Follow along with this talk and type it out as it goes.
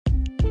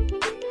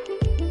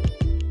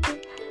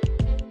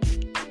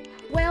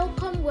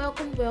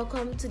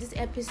welcome to this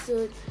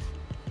episode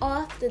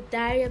of the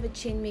Diary of a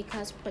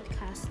Changemakers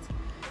podcast.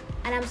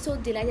 And I'm so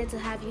delighted to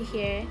have you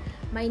here.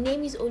 My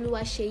name is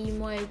Oluwaseyi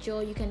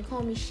Moejo. You can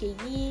call me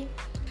Sheyi.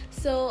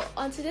 So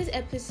on today's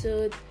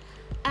episode,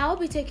 I'll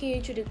be taking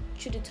you through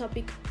the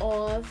topic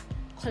of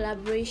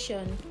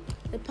collaboration,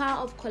 the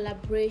power of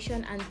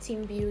collaboration and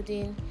team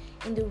building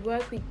in the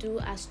work we do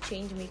as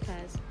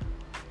changemakers.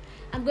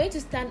 I'm going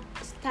to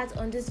start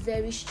on this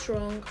very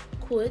strong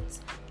quote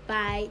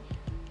by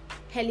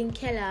Helen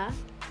Keller,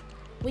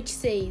 which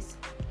says,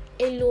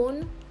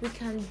 "Alone we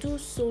can do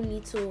so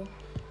little,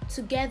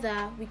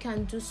 together we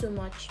can do so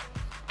much."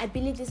 I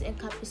believe this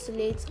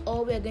encapsulates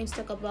all we are going to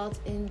talk about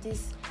in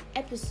this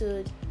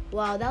episode.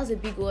 Wow, that was a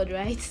big word,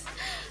 right?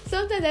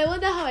 Sometimes I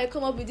wonder how I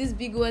come up with these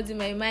big words in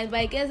my mind, but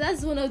I guess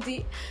that's one of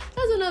the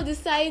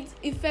side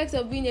effects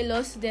of being a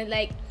law student.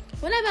 Like,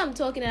 whenever I'm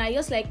talking and I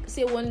just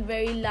say one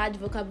very large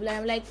vocabulary,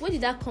 I'm like, where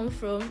did that come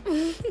from?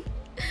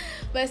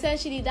 But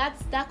essentially,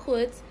 that's that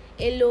quote.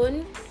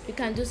 Alone we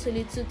can do so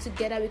little,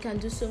 together we can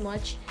do so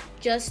much,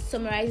 just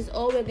summarizes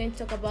all we're going to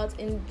talk about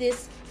in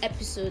this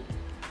episode.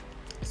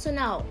 So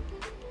now,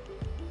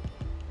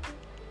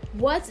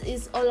 what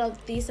is all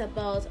of this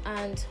about,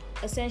 and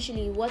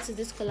essentially what is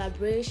this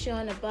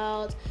collaboration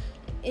about?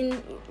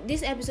 In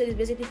this episode is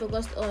basically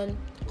focused on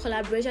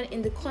collaboration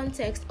in the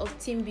context of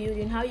team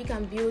building, how you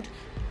can build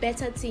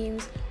better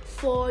teams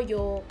for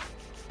your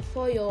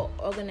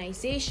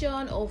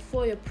organization or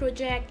for your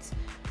project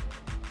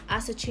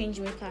as a change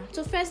maker.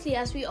 So firstly,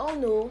 as we all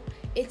know,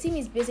 a team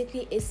is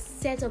basically a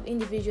set of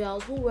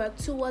individuals who work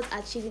towards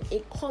achieving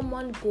a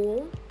common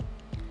goal.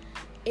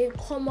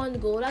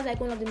 That's like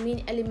one of the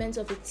main elements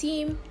of a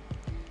team.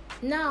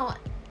 Now,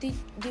 the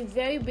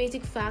very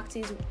basic fact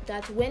is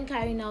that when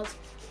carrying out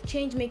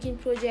change making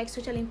projects,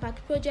 social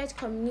impact projects,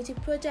 community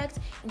projects,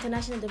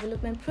 international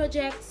development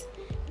projects,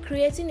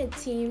 creating a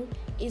team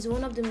is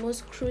one of the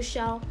most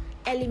crucial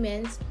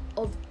elements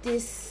of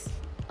this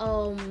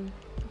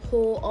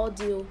whole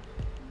ordeal.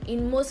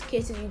 In most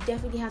cases, you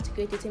definitely have to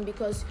create a team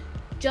because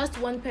just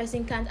one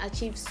person can't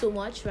achieve so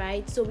much,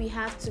 right? So we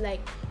have to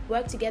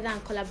work together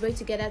and collaborate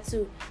together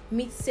to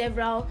meet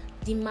several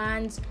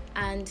demands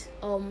and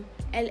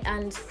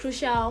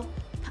crucial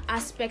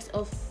aspects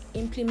of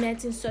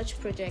implementing such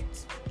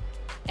projects.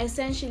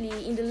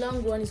 Essentially, in the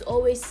long run, it's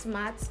always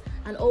smart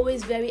and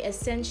always very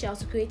essential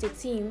to create a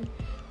team,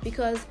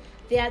 because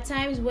there are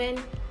times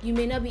when you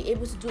may not be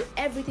able to do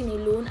everything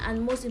alone,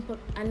 and most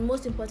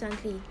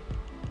importantly,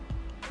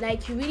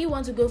 you really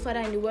want to go further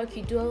in the work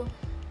you do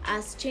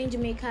as change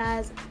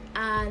makers,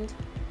 we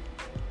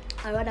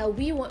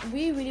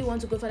really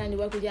want to go further in the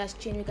work we do as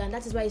change makers, and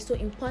that is why it's so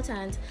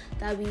important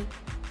that we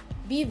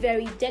be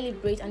very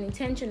deliberate and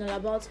intentional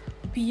about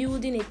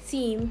building a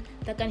team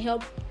that can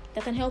help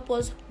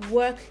us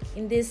work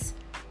in this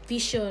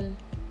vision,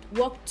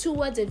 work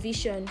towards a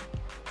vision.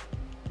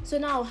 So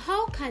now,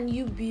 how can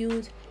you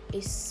build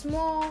a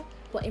small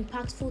but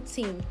impactful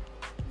team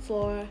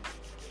for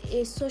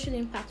a social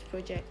impact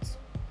project?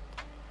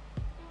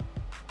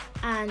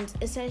 And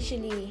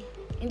essentially,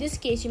 in this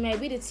case, you might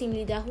be the team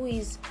leader who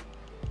is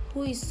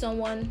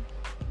someone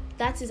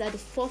that is at the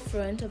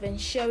forefront of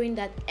ensuring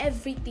that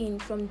everything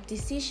from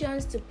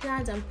decisions to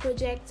plans and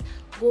projects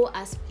go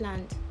as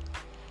planned.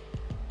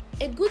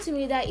 A good team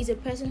leader is a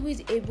person who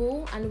is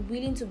able and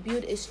willing to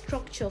build a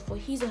structure for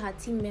his or her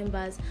team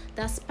members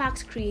that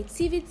sparks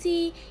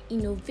creativity,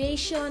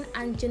 innovation,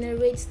 and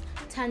generates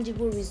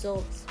tangible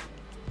results.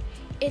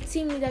 A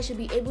team leader should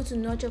be able to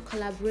nurture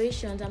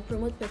collaborations and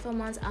promote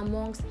performance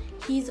amongst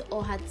his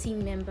or her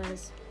team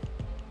members.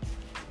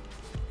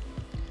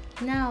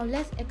 Now,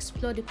 let's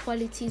explore the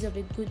qualities of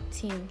a good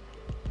team.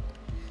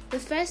 The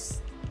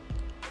first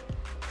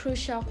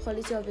crucial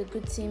quality of a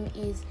good team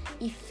is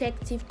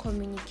effective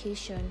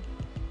communication.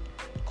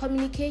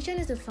 Communication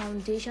is the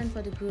foundation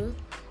for the growth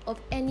of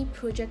any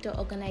project or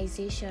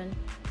organization,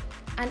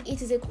 and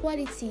it is a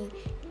quality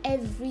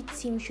every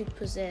team should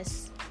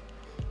possess.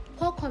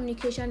 Poor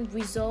communication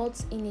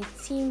results in a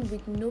team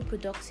with no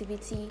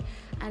productivity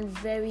and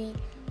very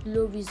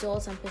low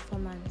results and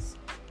performance.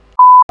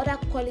 Other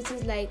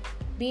qualities like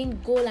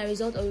being goal and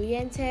result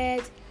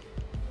oriented,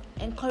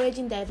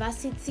 encouraging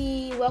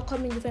diversity,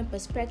 welcoming different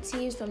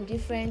perspectives from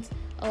different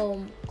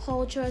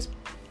cultures,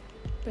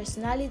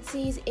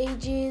 personalities,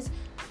 ages,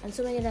 and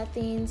so many other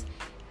things.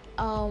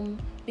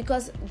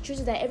 Because the truth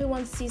is that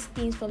everyone sees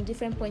things from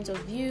different points of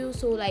view.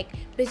 So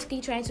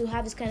basically trying to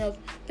have this kind of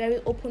very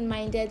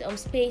open-minded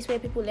space where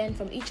people learn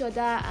from each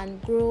other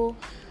and grow,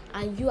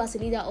 and you as a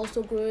leader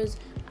also grows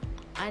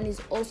and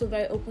is also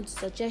very open to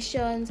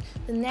suggestions.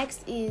 The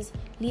next is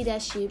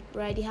leadership,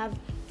 right? They have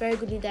very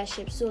good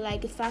leadership. So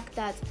the fact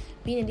that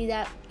being a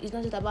leader is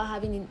not just about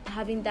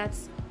having that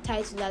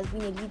title as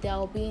being a leader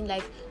or being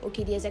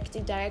the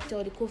executive director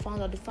or the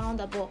co-founder or the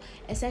founder, but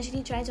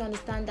essentially trying to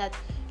understand that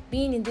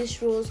being in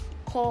these roles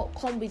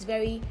come with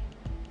very,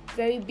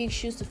 very big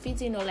shoes to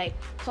fit in, or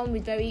come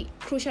with very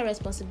crucial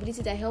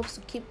responsibility that helps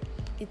to keep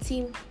the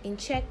team in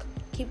check,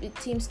 keep the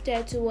team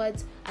steered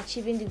towards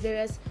achieving the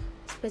various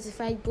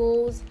specified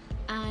goals,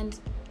 and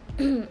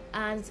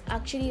and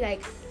actually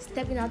like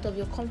stepping out of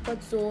your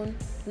comfort zone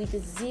with the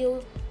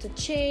zeal to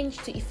change,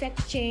 to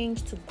effect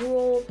change, to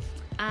grow,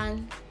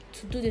 and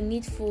to do the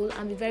needful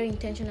and be very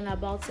intentional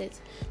about it.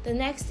 The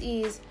next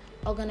is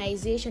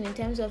organization, in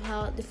terms of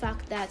how the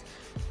fact that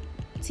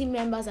team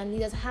members and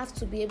leaders have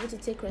to be able to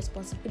take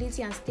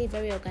responsibility and stay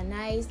very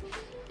organized,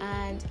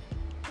 and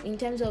in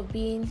terms of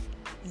being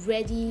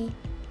ready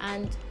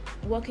and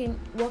working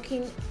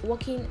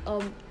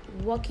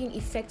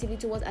effectively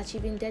towards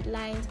achieving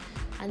deadlines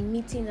and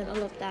meetings and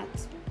all of that.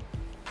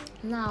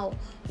 Now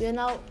we are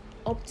now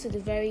up to the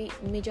very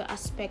major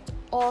aspect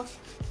of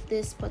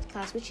this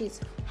podcast, which is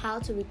how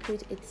to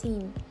recruit a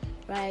team,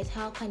 right?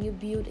 How can you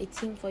build a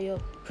team for your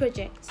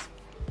project?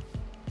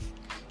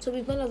 So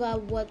we've gone over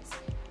what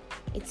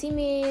a team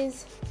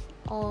is,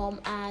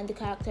 and the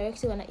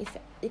characteristic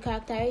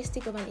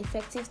of an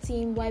effective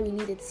team, why we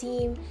need a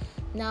team.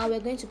 Now we're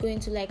going to go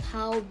into like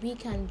how we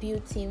can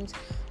build teams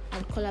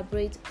and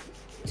collaborate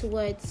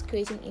towards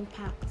creating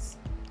impacts.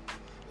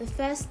 The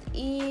first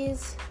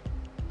is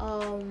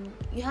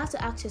you have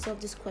to ask yourself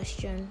these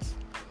questions.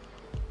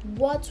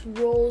 What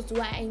roles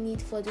do I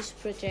need for this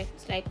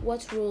project? Like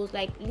what roles?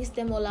 Like list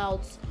them all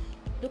out.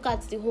 Look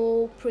at the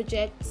whole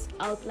project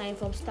outline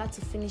from start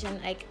to finish, and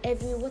like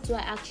what do I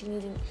actually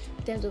need in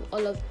terms of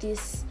all of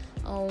this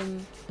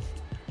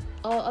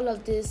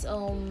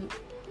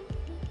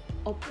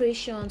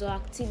operations or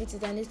activities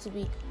that needs to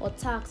be, or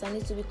tasks that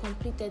needs to be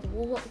completed.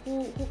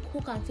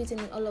 Who can fit in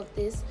all of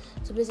this?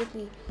 So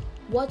basically,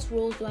 what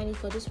roles do I need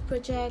for this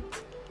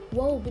project?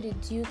 What will be the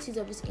duties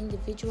of these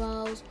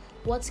individuals?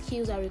 What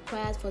skills are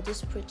required for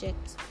this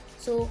project?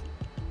 So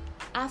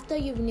after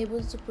you've been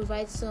able to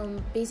provide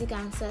some basic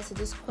answers to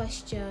this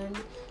question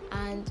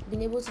and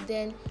been able to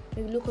then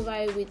maybe look over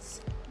it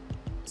with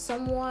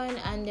someone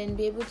and then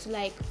be able to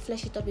like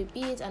flesh it up a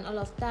bit and all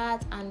of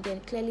that, and then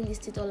clearly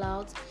list it all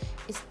out,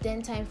 it's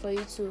then time for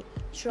you to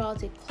throw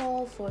out a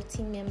call for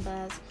team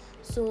members.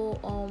 So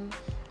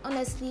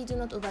honestly, do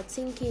not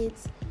overthink it.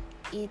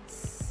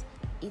 It's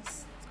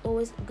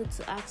always good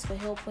to ask for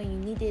help when you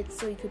need it.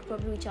 So you could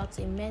probably reach out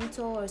to a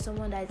mentor or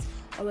someone that's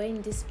already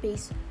in this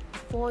space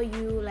before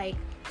you, like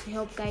to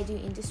help guide you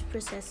in this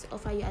process,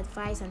 offer you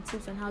advice and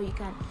tips on how you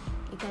can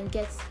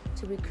get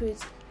to recruit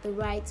the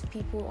right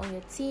people on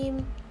your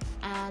team,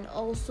 and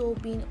also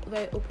being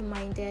very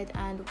open-minded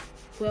and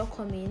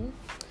welcoming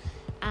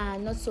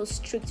and not so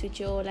strict with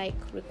your like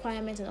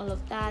requirements and all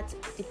of that,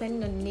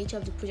 depending on the nature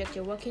of the project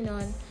you're working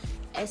on,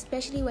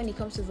 especially when it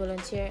comes to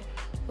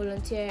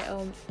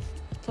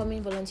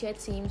forming volunteer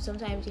teams.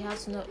 Sometimes you have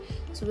to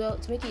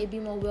make it a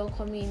bit more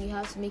welcoming. You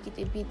have to make it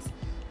a bit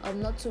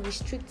not too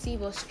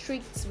restrictive or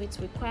strict with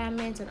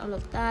requirements and all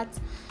of that.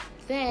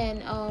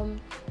 Then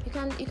you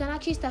can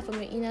actually start from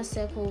your inner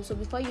circle. So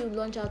before you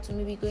launch out to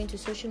maybe going to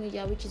social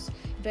media, which is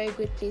a very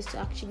great place to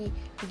actually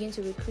begin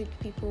to recruit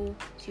people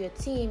to your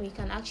team, you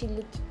can actually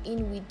look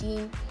in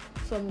within,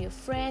 from your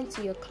friends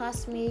to your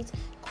classmates,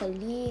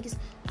 colleagues,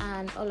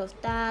 and all of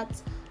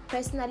that.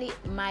 Personally,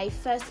 my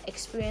first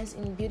experience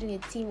in building a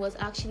team was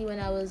actually when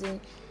I was in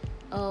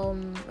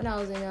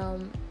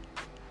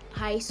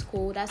high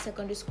school, that's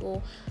secondary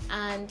school,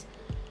 and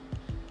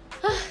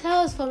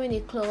that was forming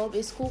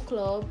a school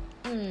club.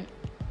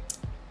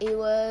 It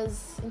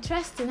was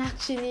interesting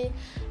actually.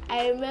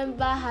 I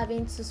remember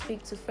having to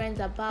speak to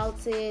friends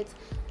about it,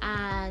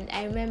 and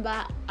I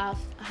remember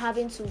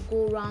having to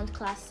go around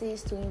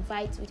classes to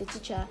invite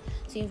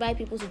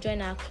people to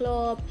join our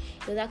club.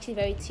 It was actually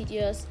very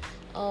tedious,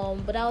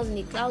 but that was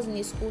in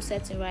a school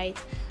setting, right?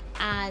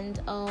 And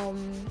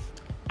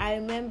I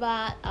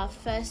remember our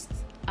first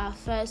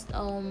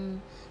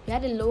we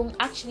had a long,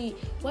 actually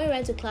when we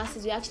went to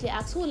classes, we actually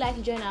asked who would like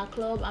to join our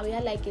club, and we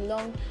had like a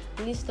long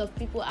list of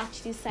people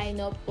actually sign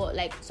up, but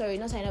not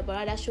sign up, but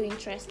rather show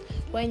interest.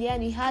 But in the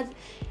end,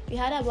 we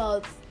had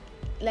about,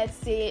 let's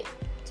say,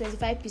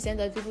 25%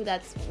 of people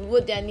that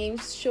wrote their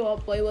names show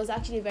up, but it was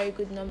actually a very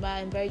good number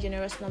and very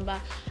generous number,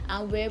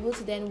 and we're able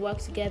to then work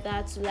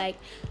together to like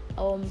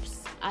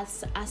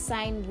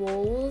assign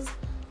roles,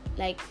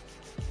 like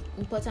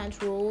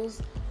important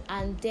roles,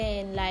 and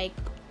then like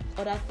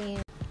other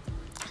things.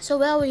 So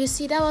well, you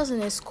see, that was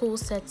in a school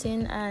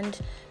setting, and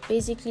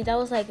basically that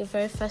was like the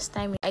very first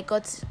time I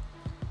got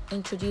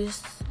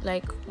introduced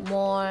like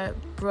more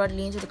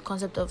broadly into the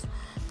concept of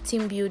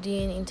team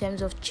building in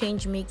terms of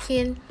change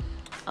making.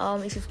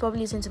 If you've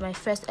probably listened to my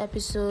first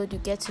episode, you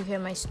get to hear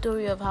my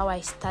story of how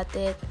I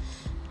started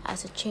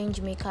as a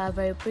change maker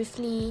very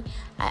briefly.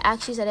 I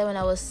actually started when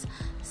I was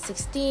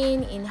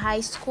 16 in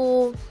high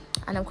school,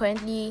 and I'm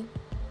currently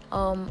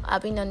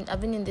I've been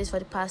in this for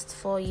the past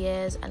 4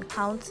 years and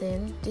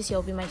counting. This year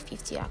will be my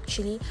 5th year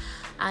actually,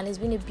 and it's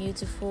been a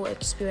beautiful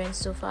experience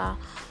so far.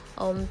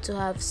 To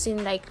have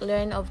seen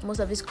learn of most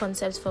of these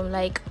concepts from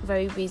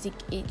very basic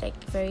age,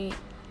 very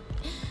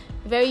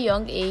very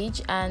young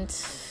age, and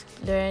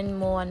learn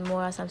more and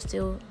more as I'm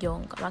still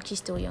young. I'm actually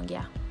still young,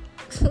 yeah.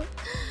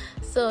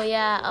 So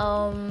yeah,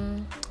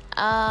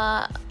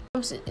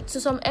 to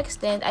some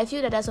extent, I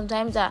feel that there's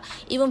sometimes that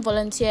even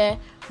volunteer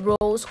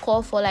roles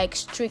call for like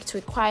strict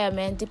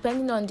requirement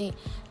depending on the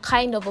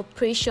kind of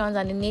operations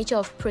and the nature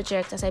of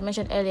project, as I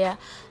mentioned earlier,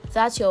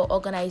 that your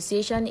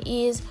organization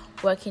is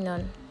working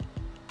on.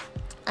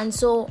 And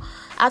so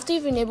after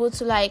you've been able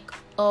to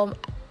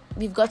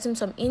we've gotten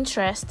some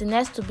interest, the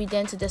next will be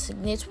then to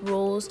designate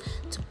roles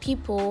to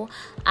people,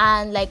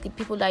 and like the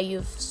people that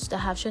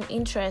have shown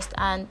interest,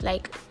 and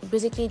like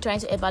basically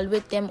trying to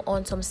evaluate them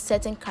on some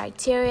certain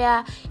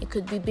criteria. It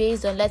could be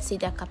based on, let's say,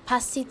 their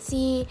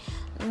capacity,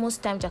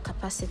 most times their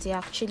capacity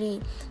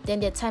actually,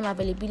 then their time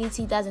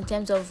availability. That's in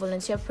terms of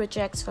volunteer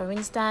projects. For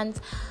instance,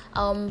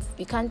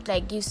 you can't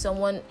put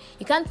someone,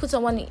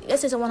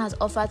 let's say someone has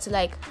offered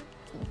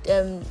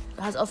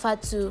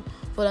to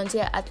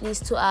volunteer at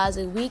least 2 hours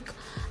a week.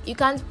 You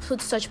can't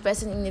put such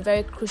person in a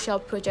very crucial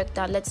project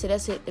that let's say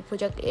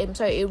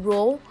a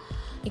role.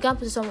 You can't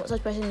put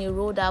such person in a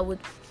role that would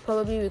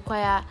probably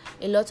require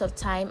a lot of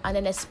time and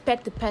then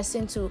expect the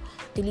person to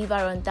deliver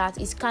on that.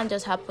 It can't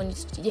just happen.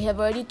 They have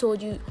already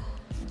told you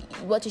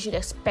what you should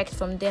expect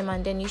from them,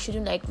 and then you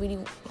shouldn't really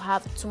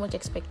have too much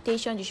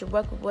expectation. You should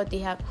work with what they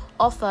have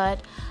offered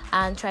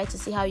and try to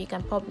see how you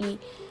can probably,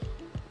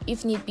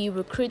 if need be,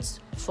 recruit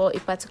for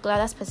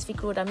that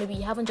specific role that maybe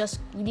you haven't just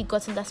really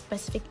gotten that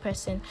specific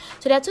person.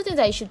 So there are two things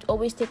that you should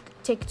always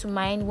take to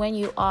mind when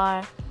you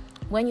are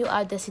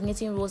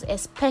designating roles,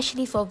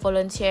 especially for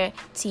volunteer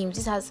teams.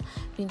 This has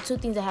been two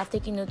things I have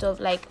taken note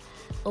of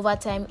over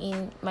time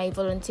in my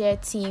volunteer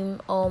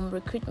team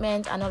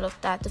recruitment and all of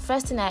that. The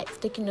first thing I've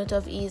taken note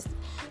of is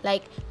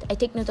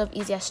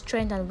their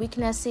strengths and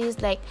weaknesses,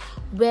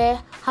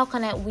 how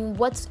can I win,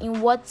 in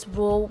what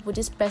role would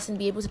this person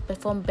be able to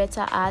perform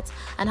better at,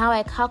 and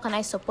how can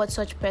I support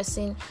such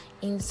person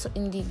in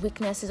the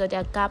weaknesses or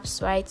their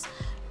gaps, right,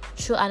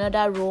 through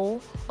another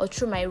role or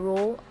through my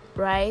role,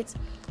 right?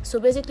 So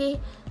basically,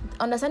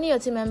 understanding your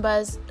team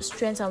members'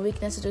 strengths and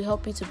weaknesses will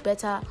help you to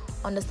better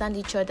understand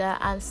each other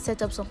and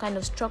set up some kind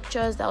of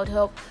structures that would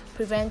help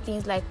prevent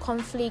things like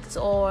conflicts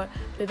or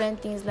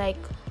prevent things like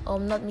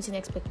not meeting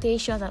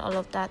expectations and all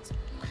of that.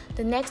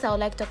 The next I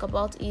would like to talk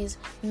about is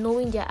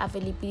knowing their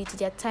availability,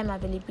 their time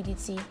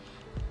availability.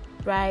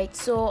 Right,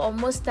 so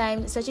most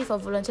times, especially for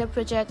volunteer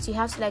projects, you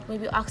have to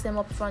maybe ask them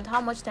up front, how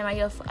much time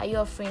are you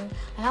offering,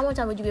 and how much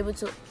time would you be able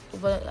to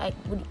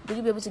would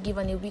you be able to give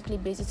on a weekly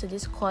basis to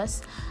this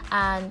course.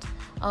 And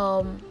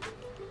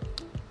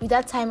with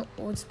that time,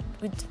 with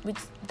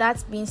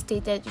that being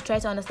stated, you try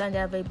to understand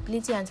their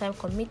availability and time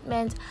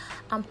commitment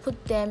and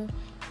put them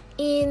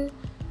in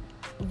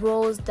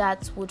roles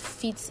that would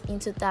fit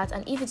into that.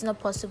 And if it's not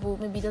possible,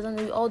 maybe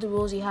all the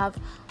roles you have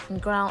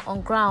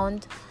on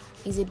ground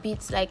is a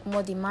bit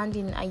more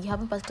demanding, and you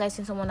haven't particularly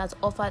seen someone that's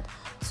offered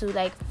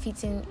to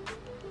fit in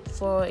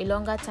for a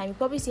longer time, you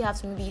probably still have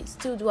to maybe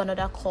still do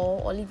another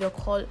call or leave your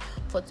call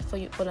for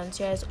your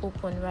volunteers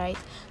open, right?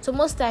 So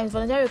most times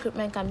volunteer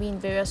recruitment can be in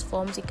various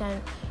forms. It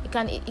can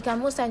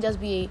most times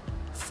just be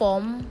a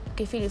form. You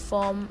can fill a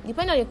form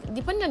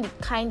depending on the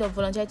kind of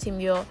volunteer team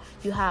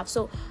you have.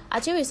 So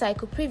at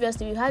Recycle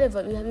previously we've had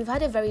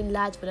a very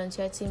large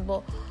volunteer team,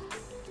 but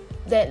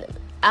then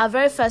our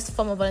very first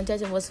form of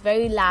volunteering was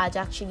very large.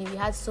 Actually, we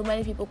had so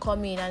many people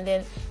come in, and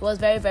then it was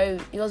very,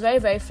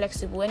 very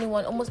flexible.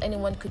 Almost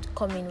anyone could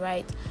come in,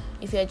 right?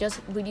 If you're just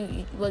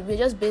we're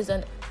just based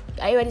on,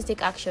 are you ready to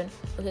take action?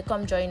 Okay,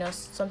 come join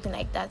us, something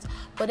like that.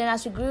 But then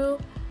as we grew,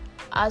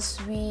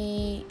 as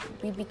we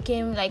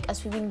became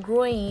as we've been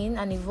growing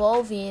and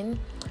evolving,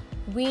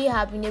 we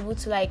have been able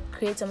to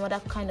create some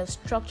other kind of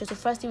structure. So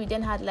firstly, we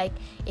then had a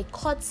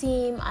core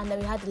team, and then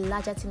we had a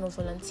larger team of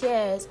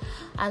volunteers.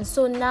 And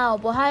so now,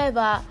 but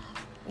however,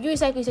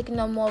 Recycle is taking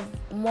on more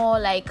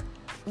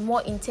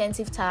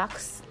intensive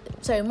tasks.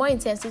 More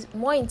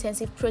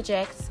intensive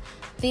projects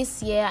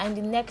this year and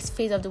the next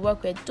phase of the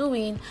work we're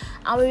doing.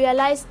 And we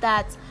realized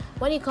that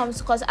when it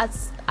comes, because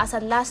as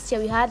at last year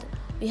we had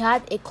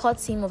a core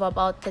team of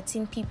about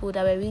 13 people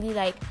that were really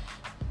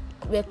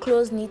we're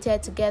close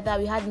knitted together.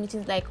 We had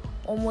meetings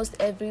almost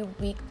every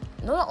week,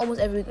 not almost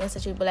every week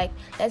necessarily, but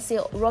let's say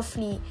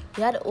roughly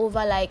we had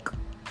over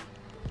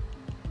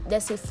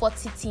let's say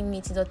 40 team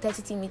meetings or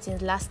 30 team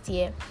meetings last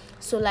year.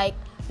 So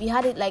we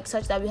had it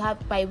such that we have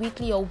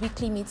bi-weekly or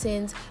weekly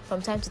meetings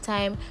from time to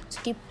time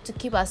to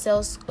keep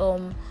ourselves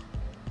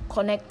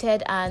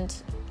connected and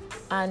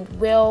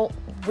well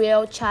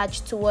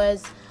charged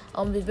towards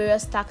the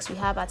various tasks we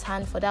have at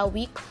hand for that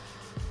week.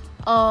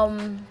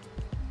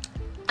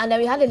 And then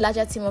we had a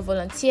larger team of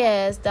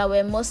volunteers that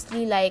were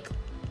mostly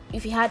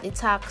if you had a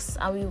task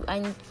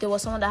and there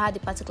was someone that had a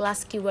particular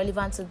skill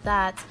relevant to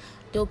that,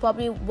 they'll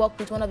probably work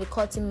with one of the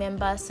core team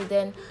members to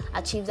then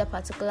achieve that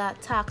particular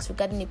task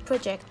regarding a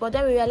project. But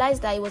then we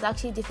realized that it was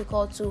actually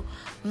difficult to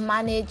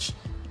manage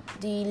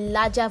the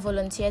larger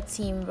volunteer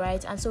team,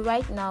 right? And so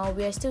right now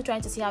we are still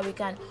trying to see how we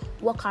can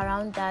work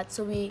around that.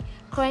 So we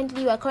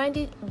are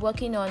currently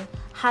working on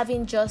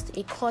having just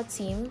a core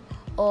team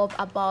of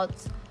about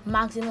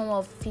maximum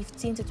of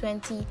 15 to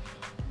 20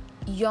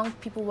 young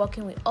people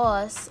working with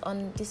us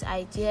on these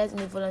ideas in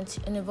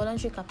a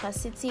voluntary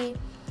capacity,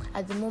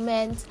 at the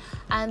moment.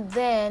 And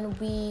then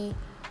we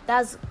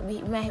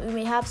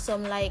may have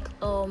some like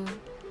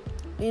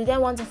we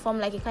then want to form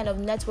like a kind of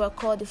network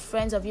called the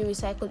Friends of You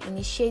Recycle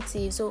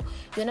Initiative. So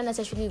you're not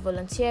necessarily a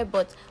volunteer,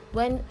 but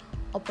when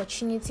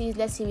opportunities,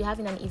 let's say we're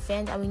having an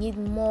event and we need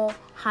more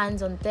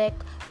hands on deck,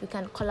 we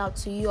can call out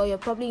to you. Or you're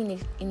probably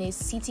in a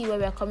city where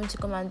we're coming to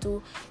come and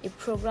do a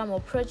program or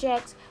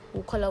project,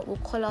 we'll call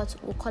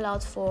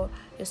out for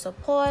your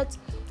support.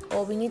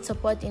 Or we need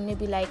support in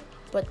maybe like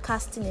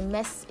broadcasting an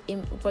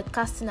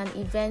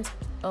event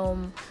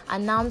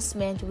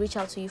announcement, reach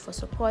out to you for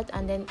support.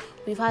 And then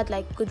we've had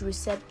like good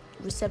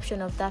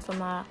reception of that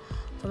from our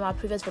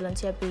previous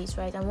volunteer base,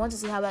 right? And we want to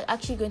see how we're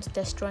actually going to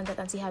test run that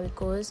and see how it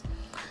goes.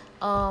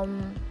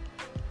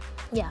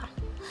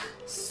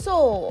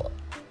 So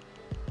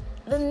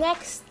the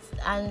next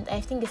and I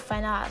think the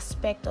final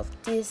aspect of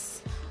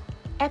this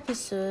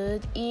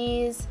episode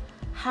is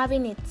how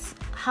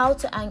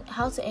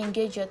to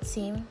engage your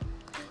team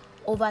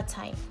over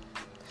time.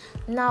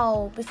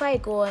 Now, before I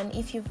go on,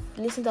 if you've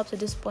listened up to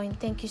this point,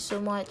 thank you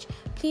so much.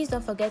 Please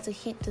don't forget to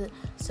hit the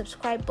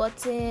subscribe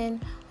button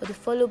or the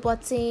follow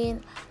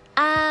button,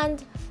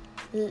 and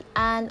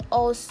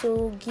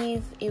also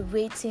give a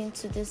rating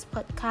to this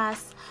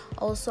podcast.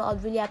 Also,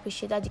 I'd really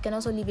appreciate that. You can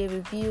also leave a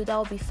review. That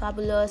would be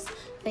fabulous.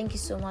 Thank you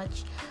so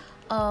much.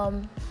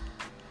 Now,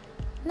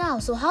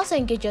 so how to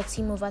engage your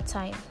team over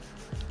time?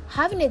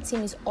 Having a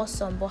team is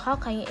awesome, but how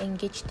can you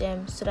engage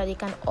them so that they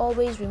can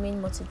always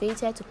remain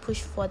motivated to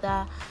push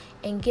further?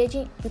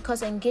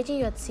 Because engaging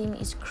your team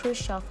is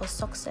crucial for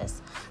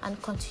success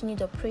and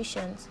continued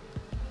operations.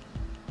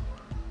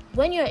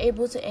 When you're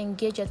able to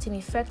engage your team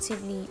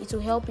effectively, it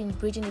will help in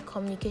bridging the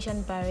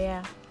communication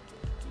barrier.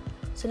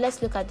 So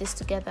let's look at this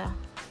together.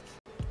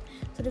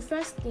 So the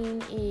first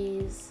thing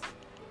is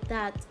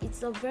that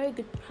it's a very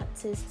good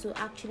practice to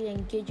actually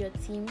engage your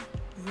team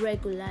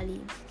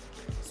regularly.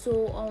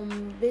 So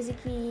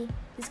basically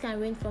this can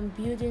range from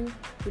building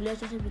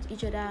relationship with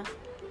each other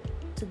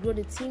to grow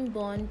the team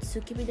bond, to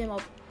keeping them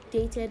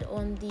updated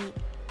on the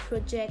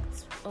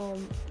project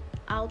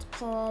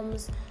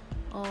outcomes,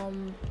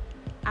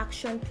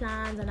 action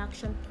plans and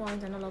action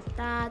points and all of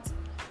that,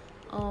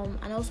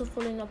 and also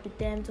following up with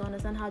them to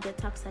understand how their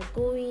tasks are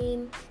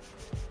going.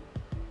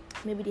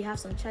 Maybe they have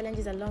some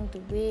challenges along the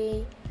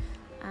way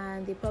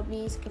and they're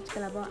probably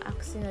skeptical about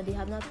asking, or they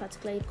have not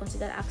particularly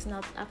considered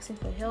asking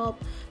for help.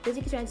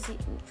 Basically trying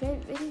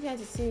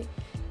to see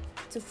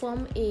to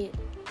form a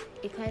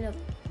kind of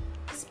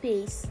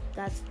space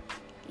that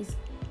is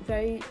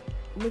very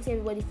makes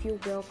everybody feel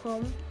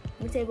welcome,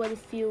 makes everybody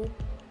feel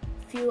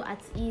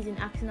at ease in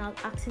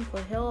asking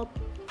for help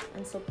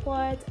and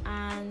support,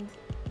 and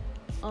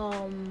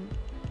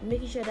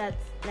making sure that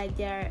like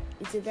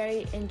it's a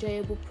very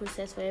enjoyable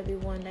process for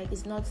everyone. Like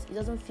it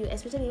doesn't feel,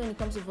 especially when it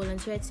comes to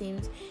volunteer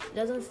teams, it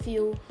doesn't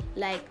feel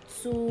like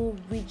too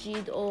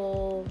rigid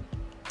or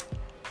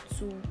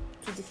too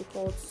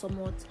difficult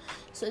somewhat.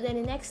 So then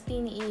the next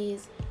thing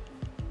is,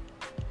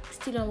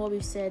 still on what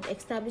we've said,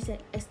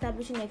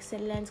 establishing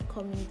excellent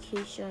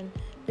communication.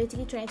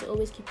 Basically trying to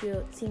always keep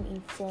your team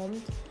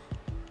informed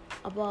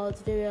about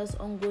various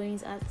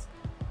ongoings at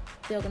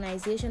the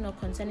organization or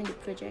concerning the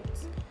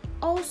project.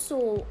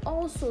 Also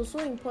so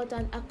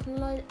important,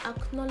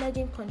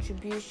 acknowledging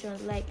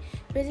contributions, like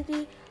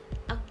basically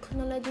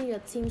acknowledging your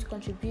team's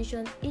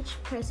contribution,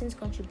 each person's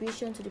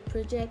contribution to the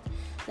project,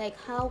 like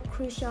how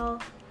crucial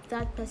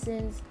that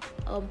person's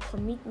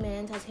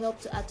commitment has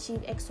helped to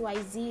achieve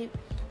XYZ,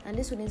 and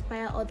this would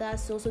inspire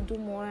others to also do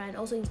more, and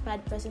also inspire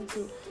the person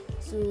to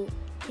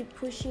keep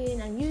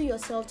pushing, and you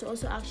yourself to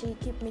also actually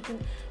keep making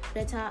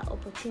better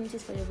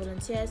opportunities for your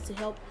volunteers to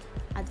help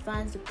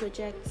advance the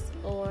projects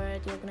or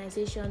the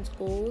organization's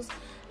goals,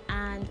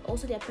 and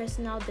also their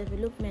personal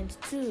development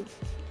too.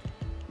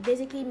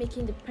 Basically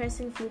making the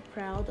person feel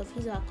proud of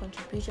his or her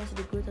contribution to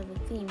the growth of the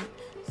team.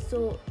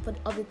 So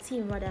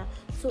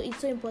it's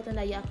so important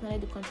that you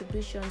acknowledge the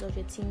contributions of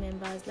your team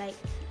members. Like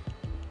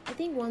I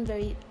think one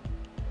very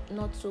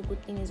not so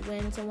good thing is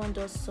when someone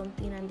does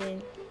something and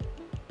then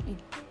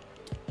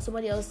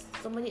somebody else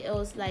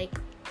like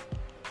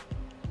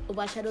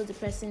overshadows the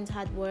person's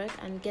hard work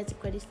and gets the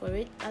credit for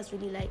it. That's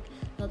really like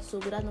not so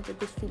good. That's not a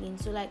good feeling.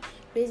 So like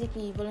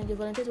basically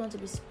volunteers want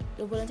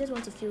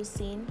to feel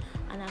seen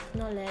and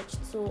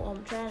acknowledged. So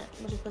try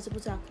as much as possible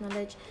to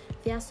acknowledge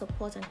their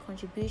support and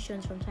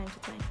contributions from time to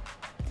time.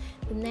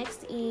 The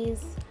next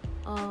is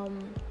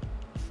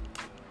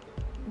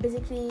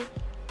basically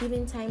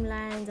giving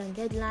timelines and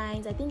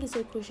deadlines. I think it's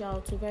so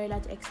crucial to a very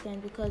large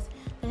extent, because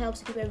that helps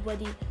to keep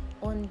everybody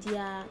on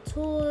their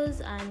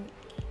toes and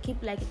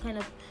keep like a kind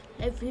of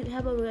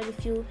help everybody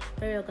feel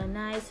very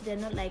organized, so they're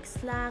not like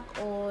slack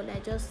or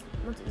like it's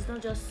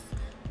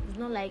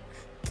not like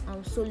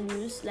so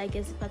loose. Like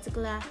there's a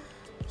particular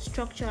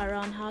structure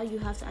around how you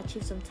have to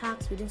achieve some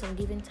tasks within some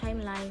given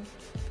timeline,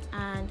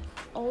 and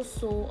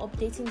also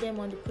updating them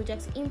on the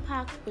project's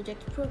impact,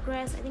 project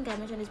progress. I think I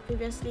mentioned this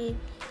previously.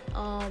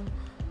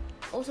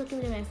 Also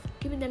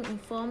keeping them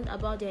informed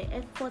about their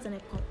efforts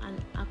and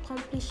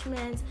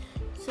accomplishments,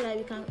 so that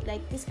we can,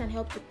 like, this can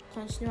help to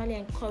continually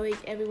encourage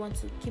everyone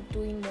to keep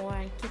doing more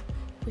and keep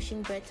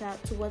pushing better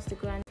towards the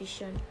grand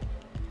vision.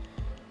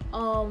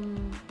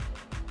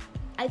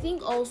 I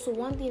think also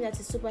one thing that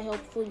is super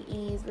helpful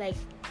is like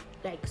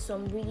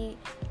some really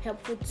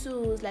helpful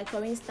tools. Like,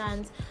 for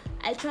instance,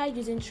 I tried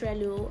using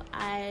Trello.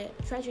 I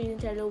tried using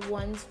Trello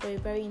once for a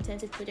very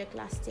intensive project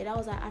last year. That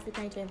was our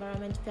African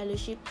Environment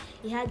Fellowship.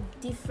 It had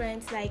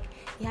different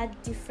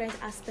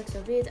aspects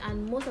of it,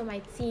 and most of my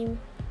team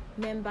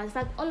members, in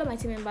fact all of my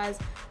team members,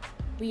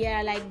 we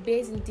are like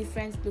based in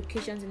different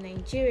locations in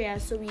Nigeria,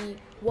 so we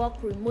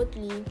work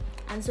remotely.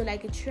 And so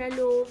like the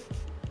Trello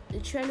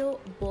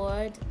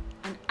board,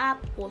 an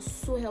app, was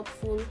so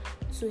helpful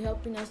to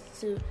helping us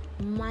to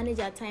manage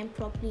our time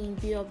properly in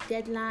view of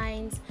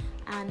deadlines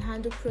and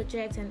handle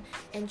projects and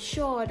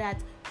ensure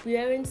that we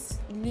aren't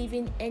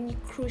leaving any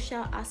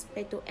crucial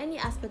aspect or any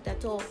aspect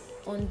at all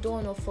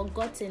undone or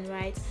forgotten,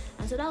 right?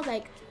 And so that was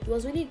like, it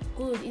was really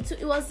good.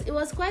 It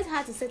was quite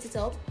hard to set it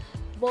up,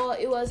 but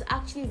it was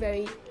actually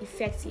very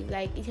effective.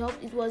 Like, it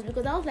helped. It was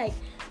because that was like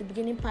the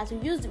beginning part. We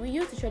used the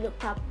Trello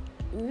app.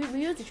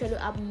 We used the Trello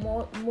app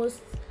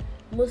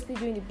mostly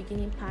during the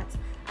beginning part,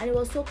 and it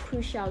was so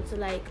crucial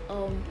to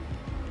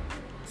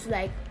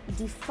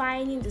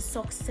defining the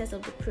success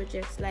of the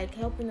project, like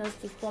helping us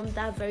to form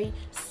that very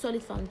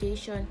solid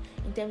foundation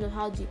in terms of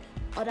how the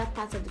other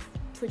parts of the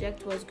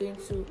project was going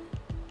to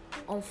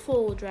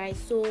unfold, right?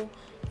 So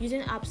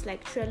using apps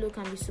like Trello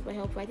can be super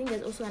helpful. I think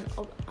there's also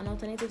an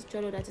alternative to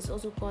Trello that is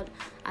also called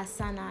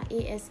Asana,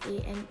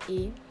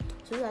 Asana.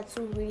 So those are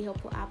two really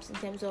helpful apps in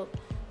terms of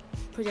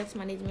project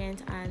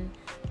management and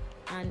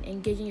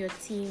engaging your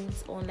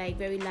teams on like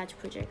very large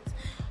projects.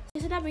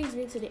 So that brings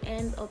me to the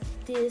end of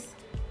this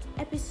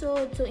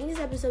episode. So in this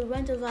episode, we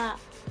went over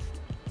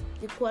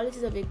the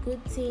qualities of a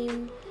good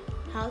team,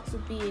 how to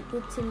be a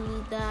good team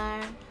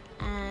leader,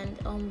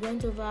 and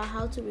went over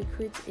how to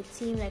recruit a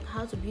team, like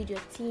how to build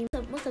your team.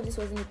 So most of this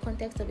was in the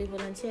context of a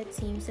volunteer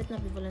team, setting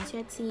up a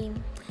volunteer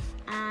team,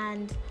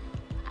 and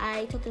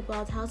I talked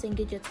about how to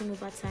engage your team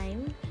over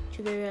time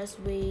through various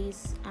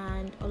ways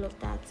and all of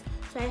that.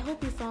 So I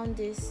hope you found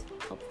this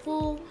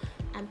helpful,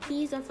 and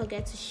please don't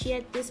forget to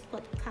share this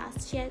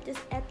podcast, share this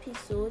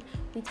episode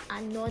with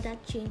another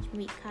change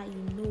maker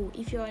you know.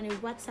 If you're on a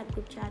WhatsApp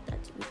group chat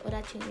with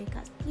other change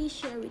makers, please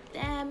share with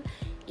them.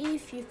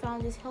 If you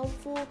found this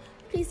helpful,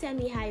 please send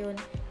me hi on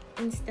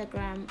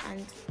Instagram,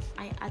 and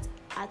I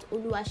at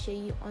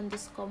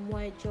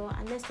Oluwaseyi_Moejo,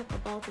 and let's talk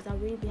about it. I'll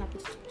really be happy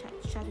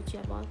to chat with you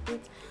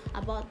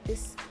about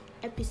this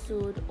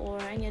episode or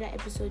any other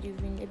episode you've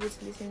been able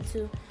to listen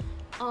to.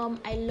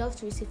 I love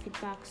to receive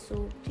feedback,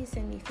 so please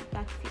send me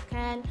feedback if you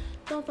can.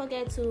 Don't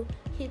forget to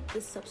hit the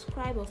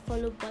subscribe or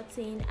follow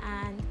button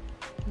and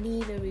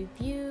leave a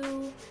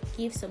review.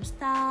 Give some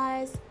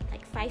stars,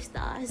 like 5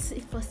 stars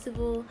if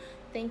possible.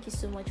 Thank you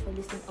so much for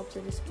listening up to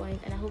this point,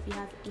 and I hope you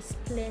have a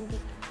splendid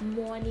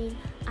morning,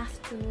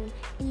 afternoon,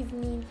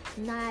 evening,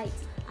 night,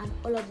 and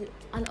all of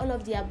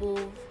the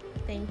above.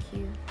 Thank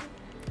you.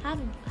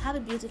 Have a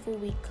beautiful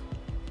week.